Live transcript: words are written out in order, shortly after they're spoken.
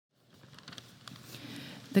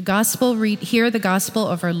Hear the gospel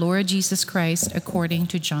of our Lord Jesus Christ according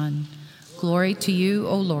to John. Glory to you,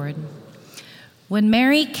 O Lord. When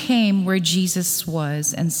Mary came where Jesus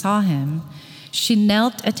was and saw him, she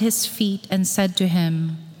knelt at his feet and said to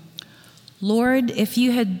him, "Lord, if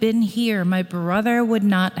you had been here, my brother would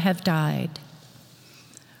not have died."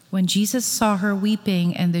 When Jesus saw her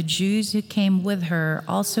weeping and the Jews who came with her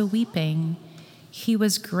also weeping, he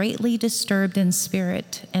was greatly disturbed in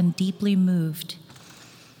spirit and deeply moved.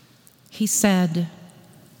 He said,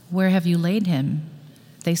 "Where have you laid him?"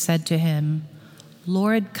 They said to him,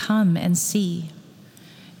 "Lord, come and see."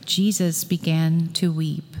 Jesus began to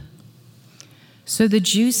weep. So the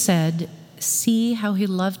Jews said, "See how he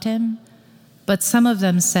loved him?" But some of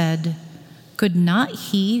them said, "Could not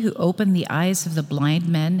he who opened the eyes of the blind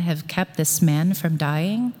men have kept this man from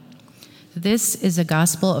dying?" This is the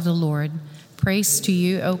gospel of the Lord. Praise to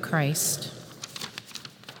you, O Christ.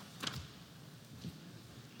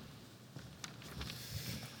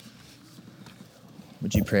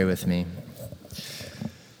 Would you pray with me?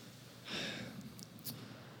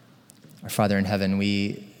 Our Father in heaven,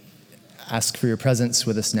 we ask for your presence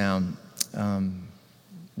with us now.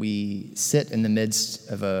 We sit in the midst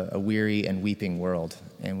of a weary and weeping world,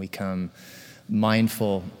 and we come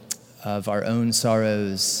mindful of our own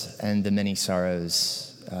sorrows and the many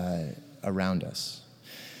sorrows around us.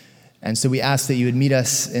 And so we ask that you would meet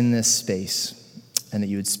us in this space, and that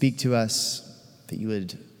you would speak to us, that you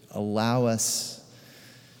would allow us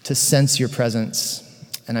to sense your presence.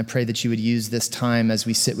 And I pray that you would use this time as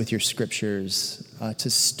we sit with your scriptures to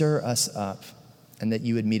stir us up, and that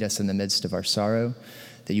you would meet us in the midst of our sorrow,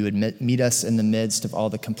 that you would meet us in the midst of all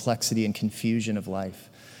the complexity and confusion of life,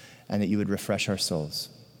 and that you would refresh our souls.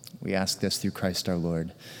 We ask this through Christ our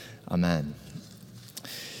Lord. Amen.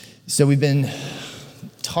 So we've been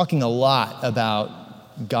talking a lot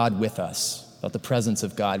about God with us, about the presence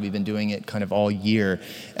of God. We've been doing it kind of all year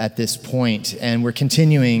at this point, and we're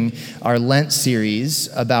continuing our Lent series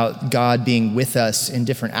about God being with us in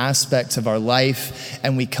different aspects of our life,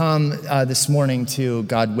 and we come this morning to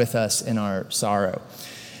God with us in our sorrow.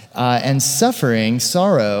 And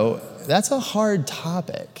sorrow, that's a hard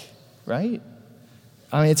topic, right?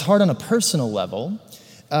 I mean, it's hard on a personal level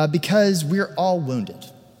because we're all wounded.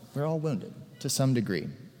 We're all wounded to some degree.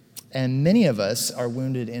 And many of us are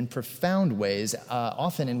wounded in profound ways,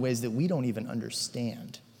 often in ways that we don't even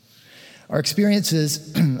understand. Our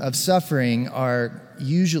experiences of suffering are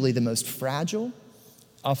usually the most fragile,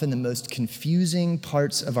 often the most confusing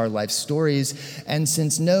parts of our life stories. And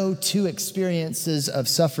since no two experiences of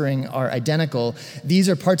suffering are identical, these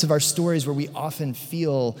are parts of our stories where we often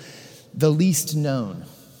feel the least known,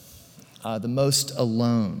 the most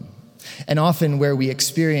alone, and often where we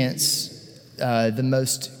experience the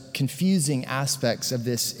most confusing aspects of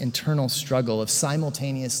this internal struggle of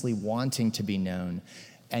simultaneously wanting to be known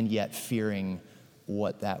and yet fearing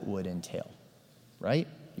what that would entail, right?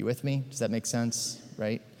 You with me? Does that make sense,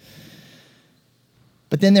 right?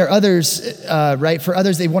 But then there are others, right? For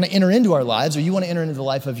others, they want to enter into our lives, or you want to enter into the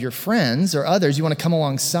life of your friends, or others, you want to come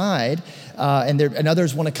alongside, and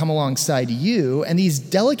others want to come alongside you. And these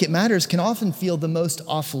delicate matters can often feel the most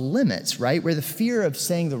off limits, right? Where the fear of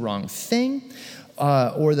saying the wrong thing,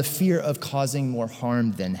 or the fear of causing more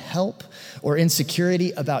harm than help, or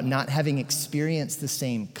insecurity about not having experienced the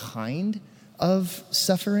same kind of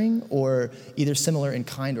suffering, or either similar in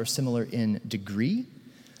kind or similar in degree.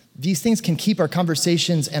 These things can keep our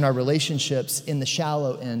conversations and our relationships in the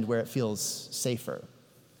shallow end where it feels safer,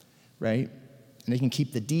 right? And they can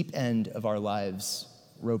keep the deep end of our lives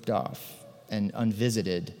roped off and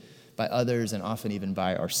unvisited by others and often even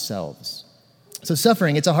by ourselves. So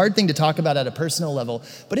suffering, it's a hard thing to talk about at a personal level,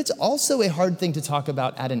 but it's also a hard thing to talk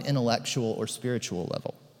about at an intellectual or spiritual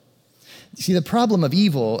level. You see, the problem of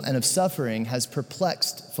evil and of suffering has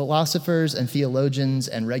perplexed philosophers and theologians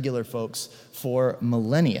and regular folks for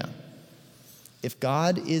millennia. If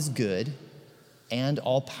God is good and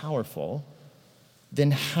all-powerful, then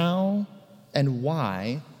how and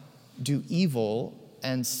why do evil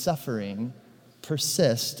and suffering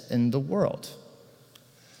persist in the world?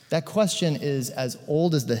 That question is as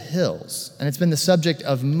old as the hills, and it's been the subject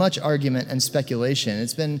of much argument and speculation.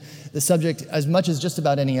 It's been the subject as much as just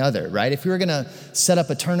about any other, right? If we were going to set up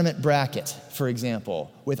a tournament bracket, for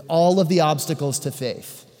example, with all of the obstacles to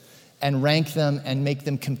faith and rank them and make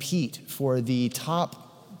them compete for the top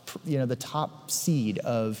seed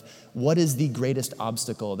of what is the greatest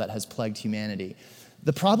obstacle that has plagued humanity,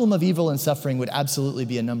 the problem of evil and suffering would absolutely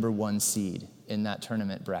be a number one seed in that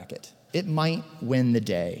tournament bracket. It might win the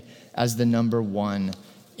day as the number one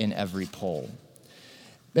in every poll.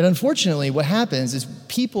 But unfortunately, what happens is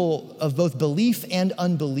people of both belief and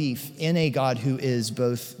unbelief in a God who is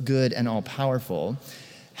both good and all-powerful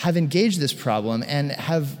have engaged this problem and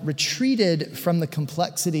have retreated from the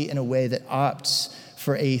complexity in a way that opts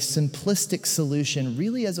for a simplistic solution,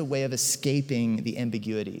 really as a way of escaping the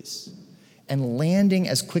ambiguities and landing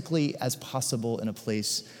as quickly as possible in a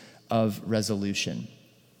place of resolution.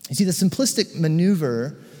 You see, the simplistic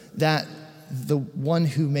maneuver that the one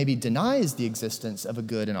who maybe denies the existence of a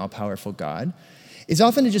good and all-powerful God is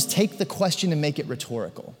often to just take the question and make it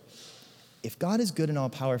rhetorical. If God is good and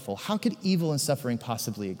all-powerful, how could evil and suffering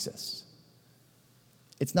possibly exist?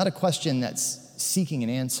 It's not a question that's seeking an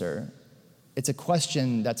answer. It's a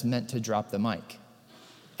question that's meant to drop the mic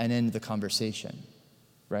and end the conversation,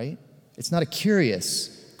 right? It's not a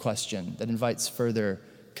curious question that invites further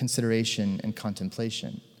consideration and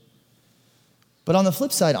contemplation. But on the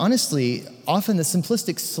flip side, honestly, often the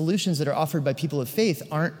simplistic solutions that are offered by people of faith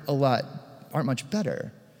aren't much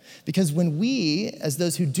better. Because when we, as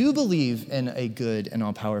those who do believe in a good and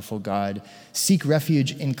all-powerful God, seek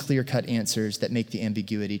refuge in clear-cut answers that make the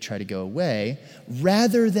ambiguity try to go away,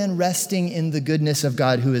 rather than resting in the goodness of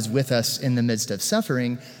God who is with us in the midst of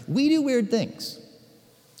suffering, we do weird things.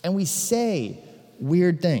 And we say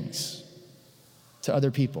weird things to other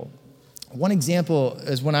people. One example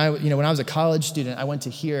is when I was a college student, I went to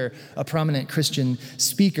hear a prominent Christian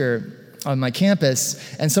speaker on my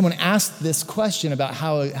campus, and someone asked this question about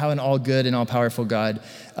how an all-good and all-powerful God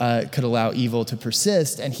could allow evil to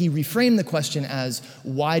persist, and he reframed the question as,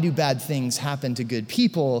 why do bad things happen to good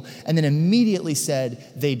people? And then immediately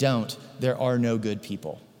said, they don't. There are no good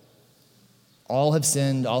people. All have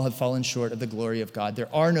sinned, all have fallen short of the glory of God. There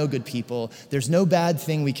are no good people. There's no bad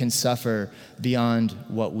thing we can suffer beyond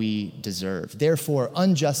what we deserve. Therefore,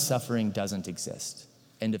 unjust suffering doesn't exist.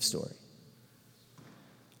 End of story.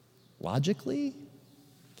 Logically,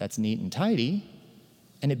 that's neat and tidy,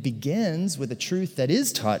 and it begins with a truth that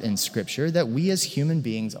is taught in Scripture, that we as human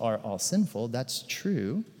beings are all sinful. That's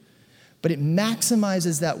true. But it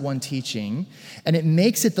maximizes that one teaching, and it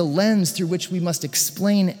makes it the lens through which we must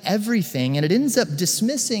explain everything, and it ends up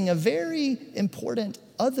dismissing a very important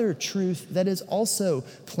other truth that is also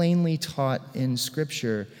plainly taught in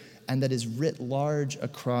Scripture and that is writ large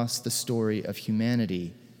across the story of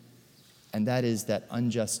humanity. And that is that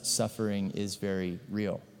unjust suffering is very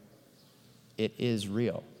real. It is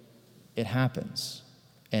real. It happens,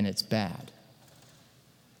 and it's bad.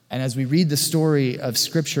 And as we read the story of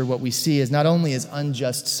Scripture, what we see is not only is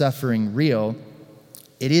unjust suffering real,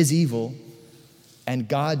 it is evil, and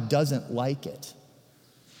God doesn't like it.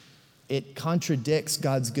 It contradicts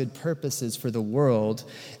God's good purposes for the world,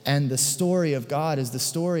 and the story of God is the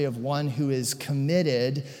story of one who is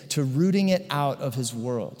committed to rooting it out of his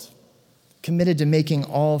world, committed to making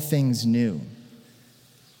all things new.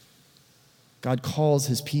 God calls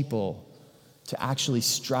his people to actually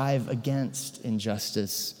strive against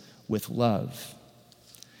injustice with love.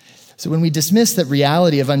 So when we dismiss the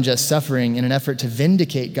reality of unjust suffering in an effort to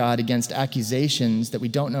vindicate God against accusations that we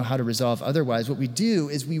don't know how to resolve otherwise, what we do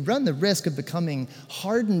is we run the risk of becoming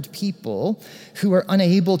hardened people who are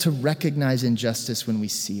unable to recognize injustice when we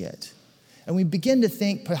see it. And we begin to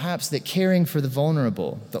think perhaps that caring for the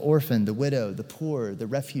vulnerable, the orphan, the widow, the poor, the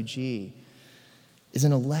refugee, is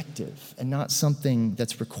an elective and not something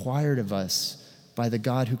that's required of us by the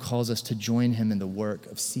God who calls us to join him in the work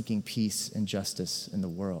of seeking peace and justice in the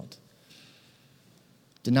world.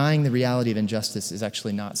 Denying the reality of injustice is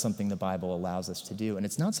actually not something the Bible allows us to do, and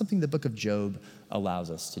it's not something the book of Job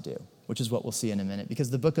allows us to do, which is what we'll see in a minute,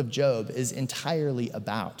 because the book of Job is entirely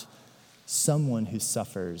about someone who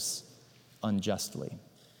suffers unjustly.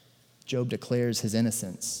 Job declares his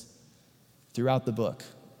innocence throughout the book,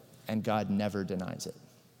 and God never denies it.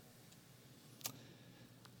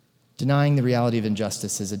 Denying the reality of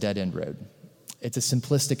injustice is a dead-end road. It's a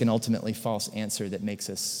simplistic and ultimately false answer that makes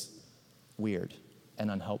us weird and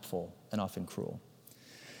unhelpful and often cruel.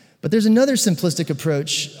 But there's another simplistic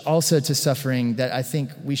approach also to suffering that I think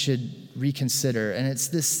we should reconsider, and it's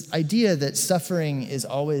this idea that suffering is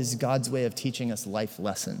always God's way of teaching us life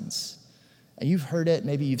lessons. And you've heard it,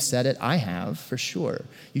 maybe you've said it, I have, for sure.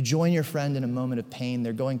 You join your friend in a moment of pain,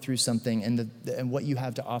 they're going through something, and what you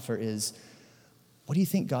have to offer is, what do you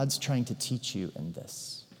think God's trying to teach you in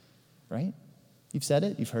this? Right? You've said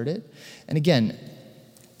it, you've heard it. And again,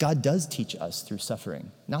 God does teach us through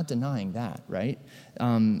suffering, not denying that, right?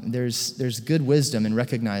 There's good wisdom in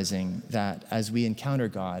recognizing that as we encounter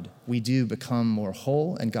God, we do become more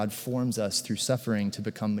whole, and God forms us through suffering to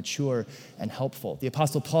become mature and helpful. The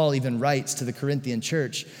Apostle Paul even writes to the Corinthian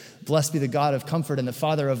church, "Blessed be the God of comfort and the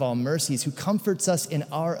Father of all mercies, who comforts us in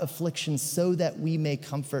our affliction so that we may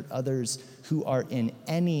comfort others who are in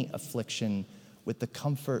any affliction with the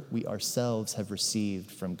comfort we ourselves have received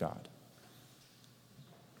from God."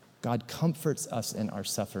 God comforts us in our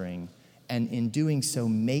suffering, and in doing so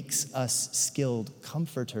makes us skilled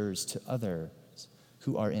comforters to others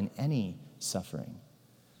who are in any suffering.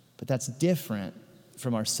 But that's different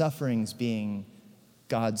from our sufferings being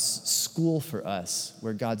God's school for us,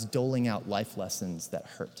 where God's doling out life lessons that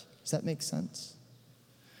hurt. Does that make sense?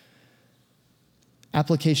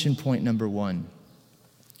 Application point number 1.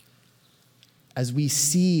 As we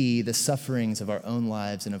see the sufferings of our own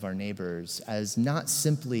lives and of our neighbors as not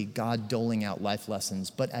simply God doling out life lessons,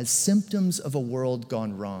 but as symptoms of a world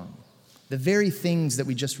gone wrong, the very things that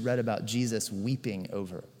we just read about Jesus weeping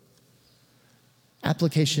over.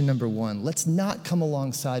 Application number 1, let's not come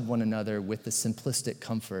alongside one another with the simplistic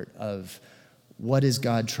comfort of what is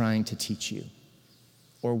God trying to teach you,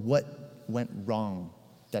 or what went wrong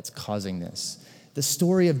that's causing this. The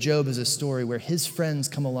story of Job is a story where his friends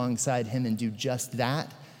come alongside him and do just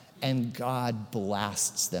that, and God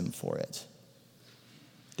blasts them for it.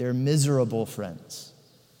 They're miserable friends.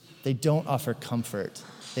 They don't offer comfort.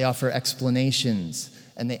 They offer explanations,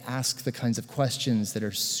 and they ask the kinds of questions that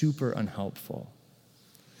are super unhelpful.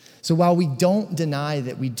 So while we don't deny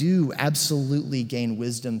that we do absolutely gain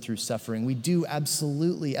wisdom through suffering, we do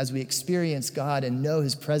absolutely, as we experience God and know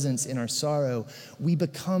his presence in our sorrow, we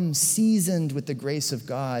become seasoned with the grace of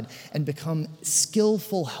God and become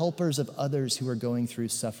skillful helpers of others who are going through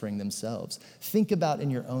suffering themselves. Think about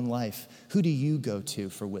in your own life, who do you go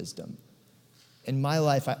to for wisdom? In my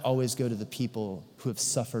life, I always go to the people who have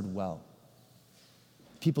suffered well.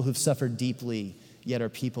 People who've suffered deeply, yet are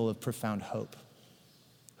people of profound hope,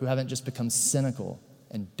 who haven't just become cynical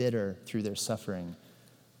and bitter through their suffering,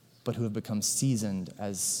 but who have become seasoned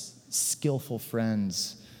as skillful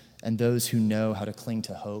friends and those who know how to cling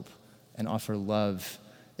to hope and offer love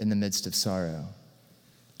in the midst of sorrow.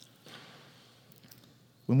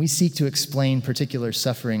 When we seek to explain particular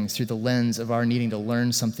sufferings through the lens of our needing to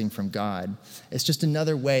learn something from God, it's just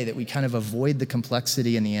another way that we kind of avoid the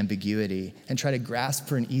complexity and the ambiguity and try to grasp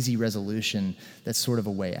for an easy resolution that's sort of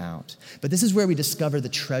a way out. But this is where we discover the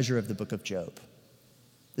treasure of the book of Job.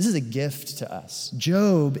 This is a gift to us.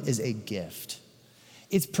 Job is a gift.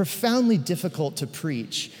 It's profoundly difficult to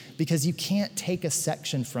preach because you can't take a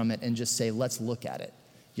section from it and just say, let's look at it.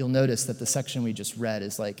 You'll notice that the section we just read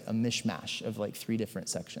is like a mishmash of like 3 different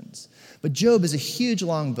sections. But Job is a huge,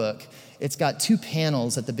 long book. It's got 2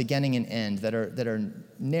 panels at the beginning and end that are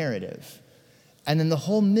narrative. And then the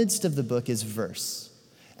whole midst of the book is verse.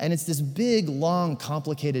 And it's this big, long,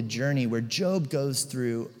 complicated journey where Job goes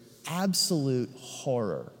through absolute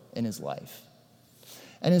horror in his life.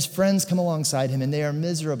 And his friends come alongside him, and they are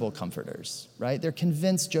miserable comforters, right? They're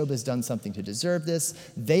convinced Job has done something to deserve this.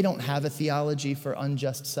 They don't have a theology for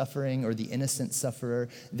unjust suffering or the innocent sufferer.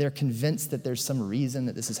 They're convinced that there's some reason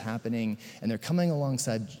that this is happening, and they're coming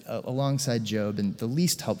alongside Job in the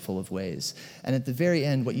least helpful of ways. And at the very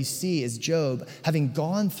end, what you see is Job having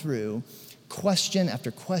gone through question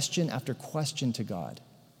after question after question to God.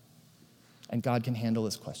 And God can handle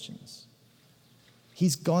his questions.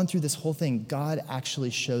 He's gone through this whole thing. God actually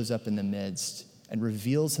shows up in the midst and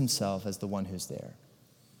reveals himself as the one who's there.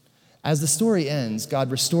 As the story ends, God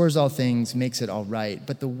restores all things, makes it all right.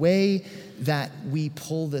 But the way that we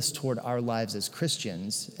pull this toward our lives as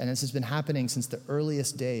Christians, and this has been happening since the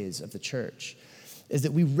earliest days of the church, is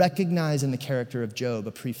that we recognize in the character of Job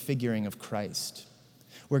a prefiguring of Christ,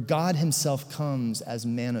 where God himself comes as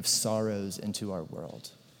man of sorrows into our world,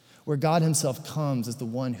 where God himself comes as the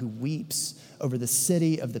one who weeps over the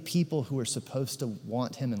city of the people who are supposed to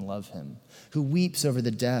want him and love him, who weeps over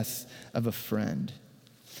the death of a friend.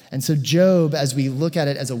 And so Job, as we look at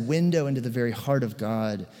it as a window into the very heart of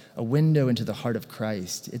God, a window into the heart of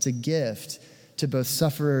Christ, it's a gift to both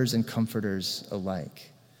sufferers and comforters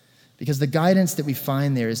alike. Because the guidance that we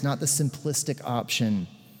find there is not the simplistic option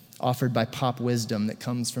offered by pop wisdom that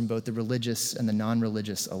comes from both the religious and the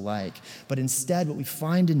non-religious alike. But instead, what we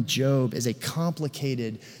find in Job is a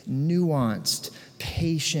complicated, nuanced,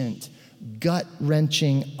 patient,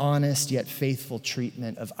 gut-wrenching, honest yet faithful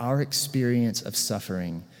treatment of our experience of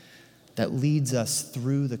suffering that leads us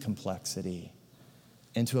through the complexity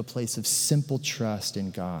into a place of simple trust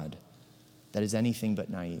in God that is anything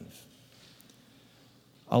but naive.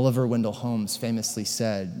 Oliver Wendell Holmes famously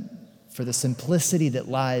said, "For the simplicity that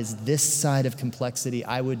lies this side of complexity,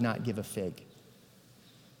 I would not give a fig.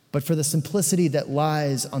 But for the simplicity that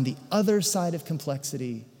lies on the other side of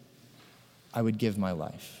complexity, I would give my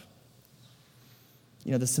life."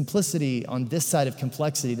 You know, the simplicity on this side of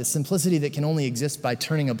complexity, the simplicity that can only exist by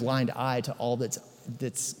turning a blind eye to all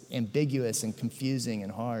that's ambiguous and confusing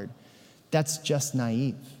and hard, that's just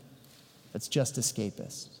naive. That's just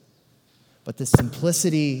escapist. But the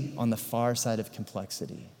simplicity on the far side of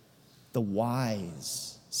complexity, the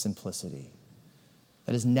wise simplicity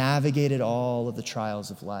that has navigated all of the trials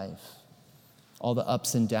of life, all the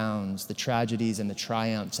ups and downs, the tragedies and the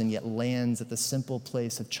triumphs, and yet lands at the simple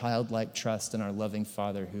place of childlike trust in our loving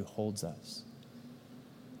Father who holds us.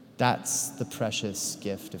 That's the precious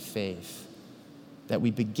gift of faith that we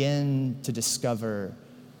begin to discover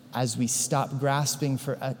as we stop grasping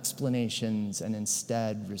for explanations and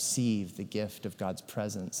instead receive the gift of God's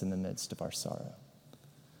presence in the midst of our sorrow.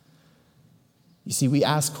 You see, we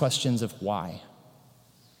ask questions of why.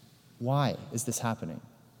 Why is this happening?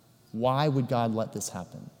 Why would God let this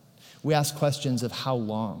happen? We ask questions of how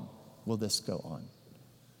long will this go on?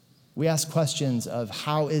 We ask questions of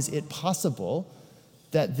how is it possible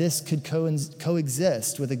that this could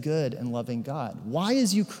coexist with a good and loving God? Why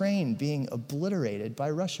is Ukraine being obliterated by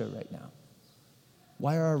Russia right now?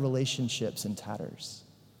 Why are our relationships in tatters?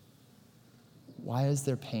 Why is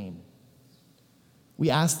there pain? We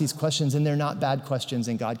ask these questions, and they're not bad questions,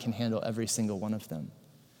 and God can handle every single one of them.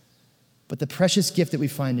 But the precious gift that we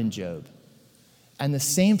find in Job, and the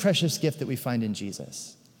same precious gift that we find in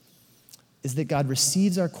Jesus, is that God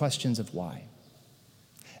receives our questions of why.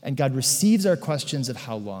 And God receives our questions of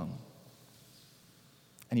how long.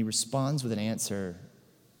 And he responds with an answer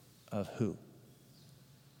of who.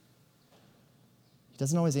 He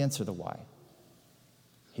doesn't always answer the why.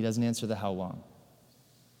 He doesn't answer the how long.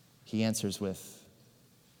 He answers with,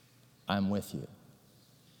 I'm with you.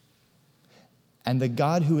 And the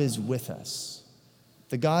God who is with us,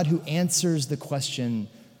 the God who answers the question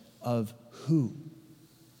of who,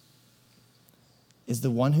 is the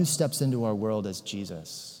one who steps into our world as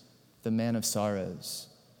Jesus, the man of sorrows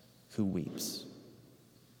who weeps.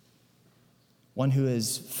 One who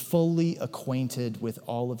is fully acquainted with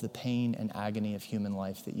all of the pain and agony of human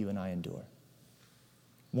life that you and I endure.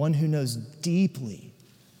 One who knows deeply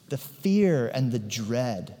the fear and the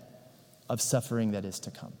dread of suffering that is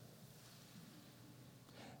to come.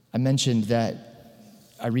 I mentioned that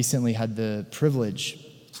I recently had the privilege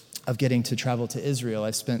of getting to travel to Israel.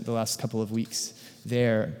 I spent the last couple of weeks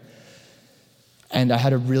there, and I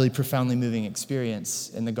had a really profoundly moving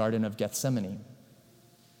experience in the Garden of Gethsemane,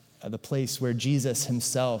 the place where Jesus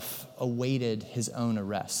himself awaited his own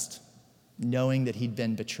arrest, knowing that he'd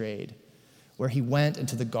been betrayed, where he went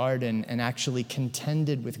into the garden and actually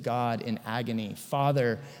contended with God in agony.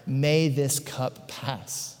 Father, may this cup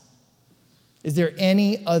pass. Is there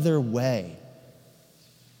any other way?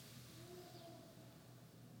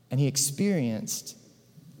 And he experienced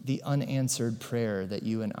the unanswered prayer that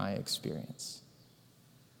you and I experience.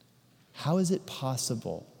 How is it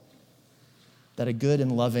possible that a good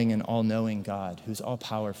and loving and all-knowing God, who's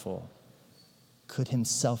all-powerful, could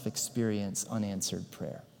himself experience unanswered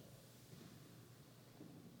prayer?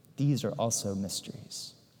 These are also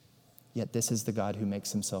mysteries. Yet this is the God who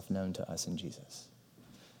makes himself known to us in Jesus.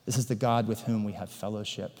 This is the God with whom we have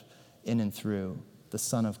fellowship in and through, the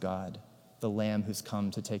Son of God, the Lamb who's come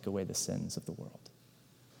to take away the sins of the world.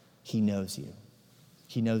 He knows you.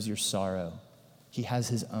 He knows your sorrow. He has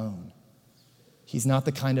his own. He's not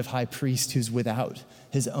the kind of high priest who's without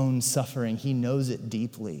his own suffering. He knows it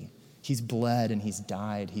deeply. He's bled and he's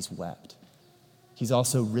died. He's wept. He's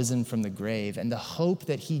also risen from the grave. And the hope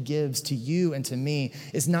that he gives to you and to me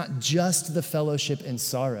is not just the fellowship in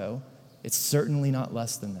sorrow. It's certainly not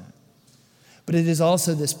less than that. But it is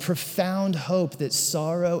also this profound hope that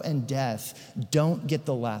sorrow and death don't get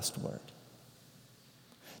the last word.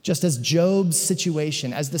 Just as Job's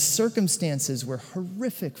situation, as the circumstances were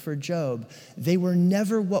horrific for Job, they were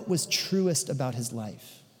never what was truest about his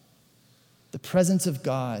life. The presence of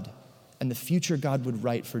God and the future God would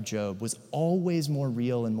write for Job was always more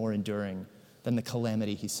real and more enduring than the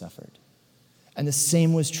calamity he suffered. And the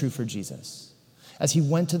same was true for Jesus. As he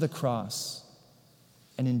went to the cross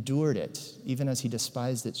and endured it, even as he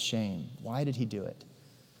despised its shame, why did he do it?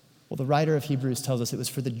 Well, the writer of Hebrews tells us it was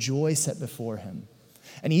for the joy set before him.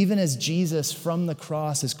 And even as Jesus from the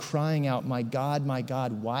cross is crying out, my God,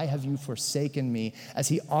 why have you forsaken me?" as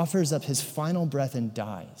he offers up his final breath and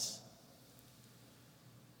dies,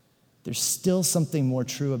 there's still something more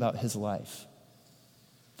true about his life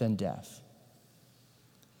than death.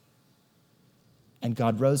 And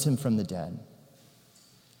God rose him from the dead,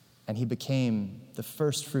 and he became the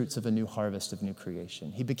first fruits of a new harvest of new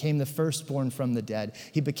creation. He became the firstborn from the dead.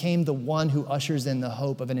 He became the one who ushers in the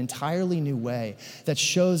hope of an entirely new way that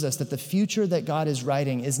shows us that the future that God is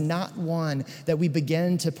writing is not one that we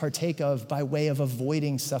begin to partake of by way of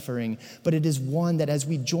avoiding suffering, but it is one that as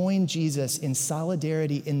we join Jesus in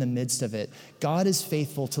solidarity in the midst of it, God is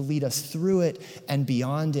faithful to lead us through it and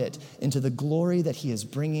beyond it into the glory that he is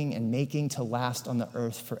bringing and making to last on the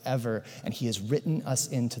earth forever, and he has written us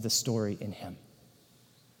into the story in him.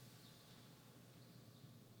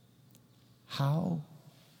 How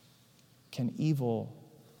can evil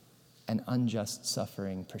and unjust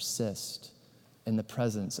suffering persist in the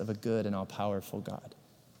presence of a good and all-powerful God?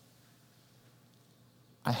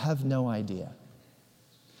 I have no idea,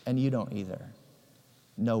 and you don't either.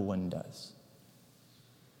 No one does.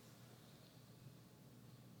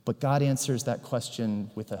 But God answers that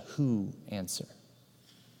question with a who answer.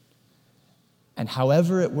 And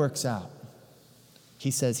however it works out,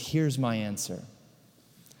 he says, here's my answer.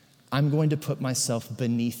 I'm going to put myself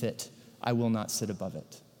beneath it. I will not sit above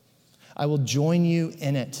it. I will join you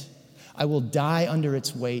in it. I will die under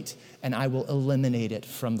its weight, and I will eliminate it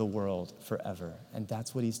from the world forever. And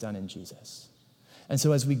that's what he's done in Jesus. And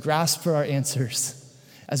so as we grasp for our answers,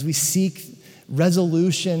 as we seek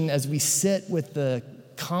resolution, as we sit with the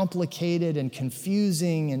complicated and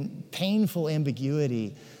confusing and painful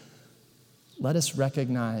ambiguity, let us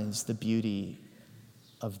recognize the beauty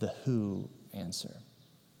of the who answer.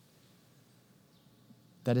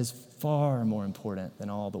 That is far more important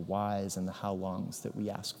than all the whys and the how longs that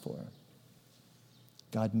we ask for.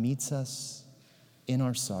 God meets us in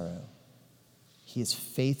our sorrow. He is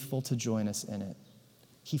faithful to join us in it.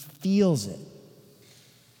 He feels it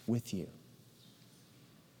with you.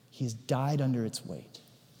 He has died under its weight.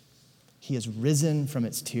 He has risen from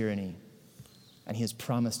its tyranny, and he has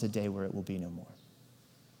promised a day where it will be no more.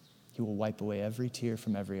 He will wipe away every tear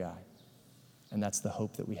from every eye, and that's the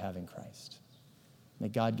hope that we have in Christ. May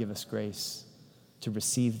God give us grace to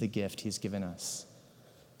receive the gift he's given us,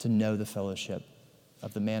 to know the fellowship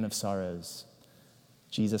of the man of sorrows,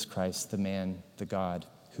 Jesus Christ, the man, the God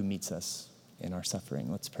who meets us in our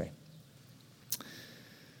suffering. Let's pray.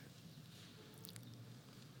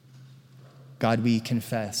 God, we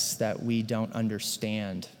confess that we don't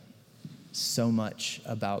understand so much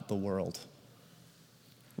about the world.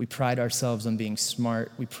 We pride ourselves on being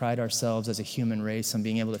smart. We pride ourselves as a human race on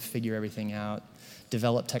being able to figure everything out,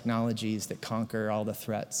 develop technologies that conquer all the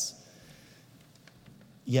threats.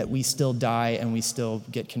 Yet we still die and we still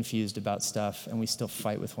get confused about stuff and we still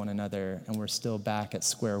fight with one another and we're still back at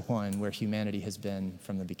square one where humanity has been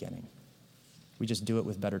from the beginning. We just do it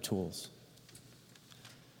with better tools.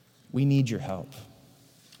 We need your help.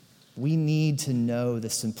 We need to know the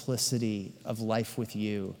simplicity of life with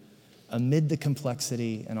you amid the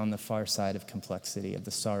complexity and on the far side of complexity of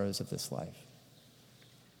the sorrows of this life.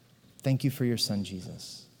 Thank you for your son,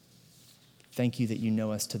 Jesus. Thank you that you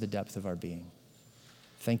know us to the depth of our being.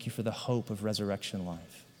 Thank you for the hope of resurrection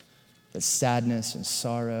life, that sadness and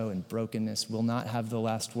sorrow and brokenness will not have the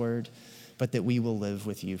last word, but that we will live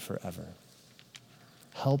with you forever.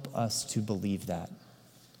 Help us to believe that.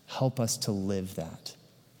 Help us to live that.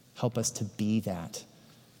 Help us to be that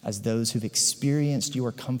as those who've experienced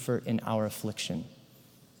your comfort in our affliction.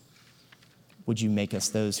 Would you make us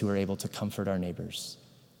those who are able to comfort our neighbors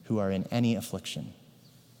who are in any affliction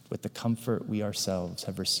with the comfort we ourselves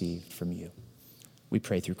have received from you. We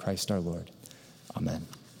pray through Christ our Lord. Amen.